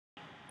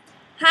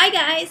Hi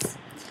guys!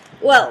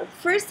 Well,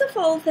 first of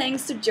all,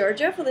 thanks to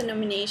Georgia for the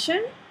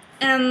nomination.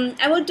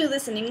 I will do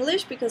this in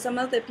English because some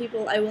of the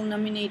people I will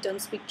nominate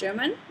don't speak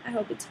German. I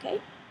hope it's okay.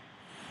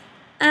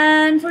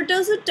 And for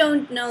those who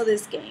don't know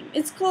this game,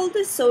 it's called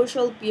the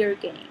social beer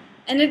game.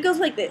 And it goes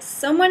like this.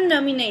 Someone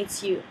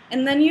nominates you,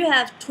 and then you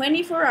have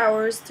 24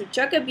 hours to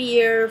chug a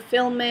beer,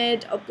 film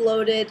it,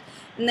 upload it,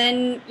 and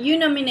then you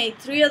nominate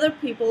 3 other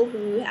people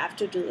who have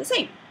to do the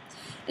same.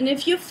 And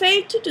if you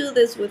fail to do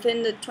this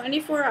within the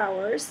 24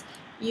 hours,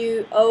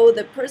 you owe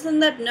the person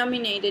that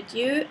nominated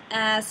you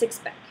a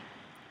 6-pack.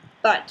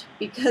 But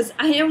because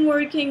I am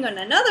working on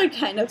another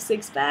kind of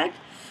 6-pack,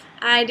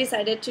 I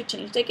decided to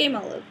change the game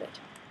a little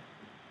bit.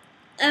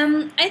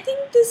 I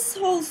think this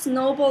whole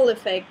snowball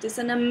effect is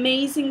an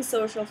amazing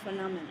social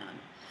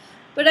phenomenon,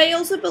 but I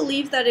also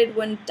believe that it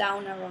went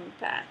down a wrong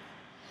path.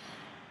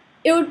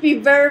 It would be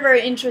very,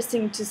 very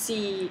interesting to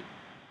see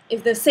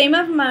if the same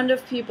amount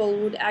of people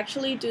would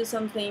actually do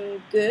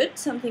something good,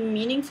 something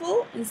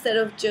meaningful, instead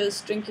of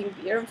just drinking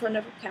beer in front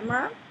of a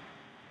camera.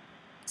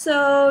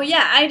 So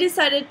yeah, I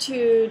decided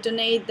to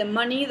donate the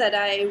money that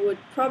I would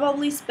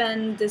probably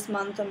spend this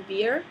month on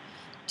beer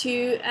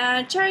to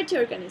a charity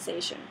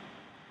organization.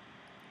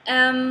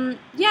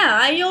 Yeah,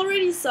 I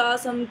already saw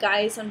some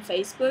guys on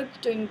Facebook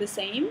doing the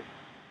same,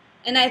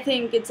 and I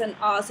think it's an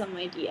awesome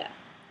idea.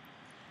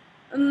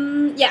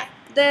 Yeah,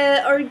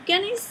 the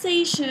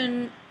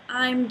organization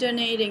I'm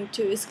donating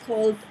to is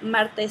called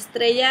Marta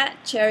Estrella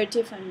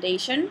Charity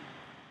Foundation,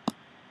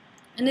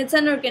 and it's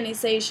an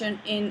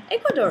organization in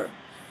Ecuador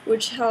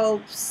which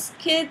helps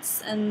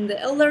kids and the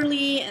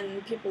elderly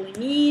and people in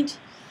need.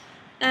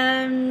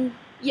 And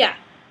yeah,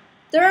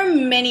 there are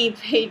many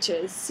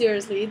pages,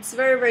 seriously, it's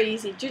very, very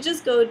easy. You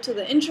just go to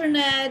the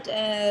internet,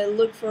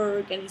 look for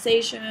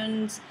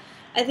organizations.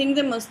 I think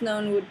the most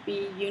known would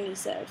be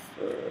UNICEF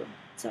or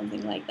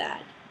something like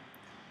that.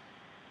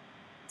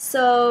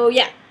 So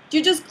yeah,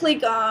 you just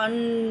click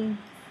on,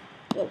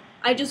 well,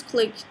 I just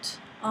clicked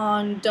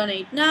on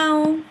donate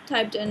now,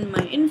 typed in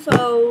my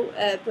info,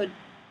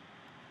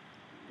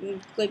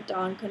 clicked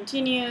on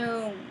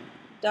continue,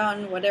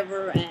 done,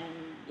 whatever,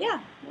 and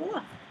yeah,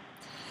 voila.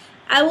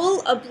 I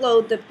will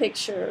upload the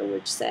picture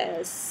which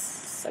says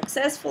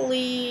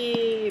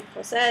successfully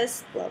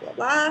processed, blah blah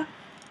blah,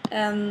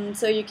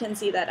 so you can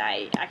see that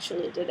I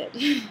actually did it.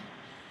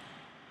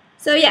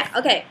 So yeah,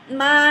 okay,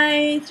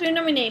 my 3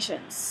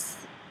 nominations.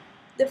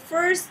 The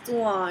first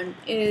one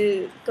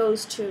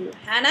goes to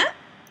Hannah,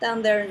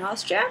 down there in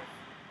Austria.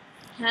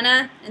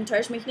 Hannah,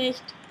 enttäusch mich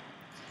nicht.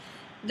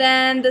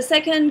 Then the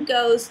second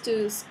goes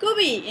to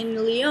Scooby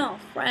in Lyon,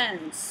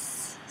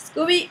 France.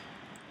 Scooby,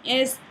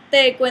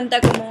 este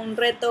cuenta como un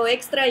reto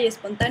extra y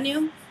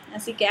espontáneo,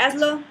 así que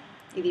hazlo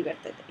y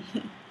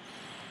diviértete.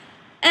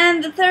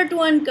 And the third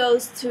one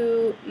goes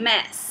to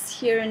Mads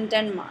here in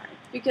Denmark,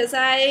 because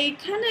I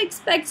kind of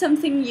expect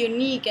something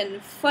unique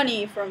and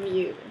funny from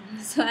you,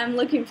 so I'm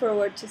looking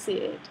forward to see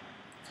it.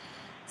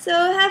 So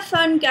have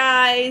fun,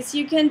 guys.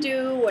 You can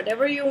do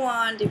whatever you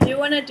want. If you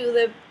want to do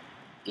the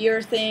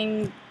beer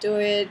thing, do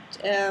it.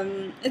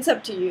 It's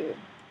up to you.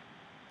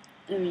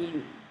 I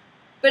mean,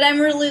 but I'm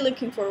really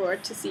looking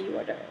forward to see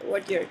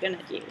what you're gonna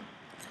do.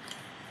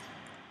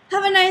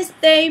 Have a nice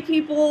day,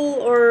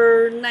 people,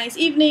 or nice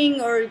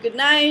evening, or good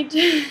night,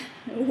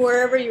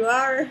 wherever you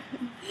are.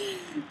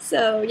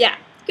 So yeah,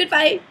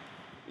 goodbye.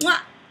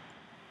 Mwah.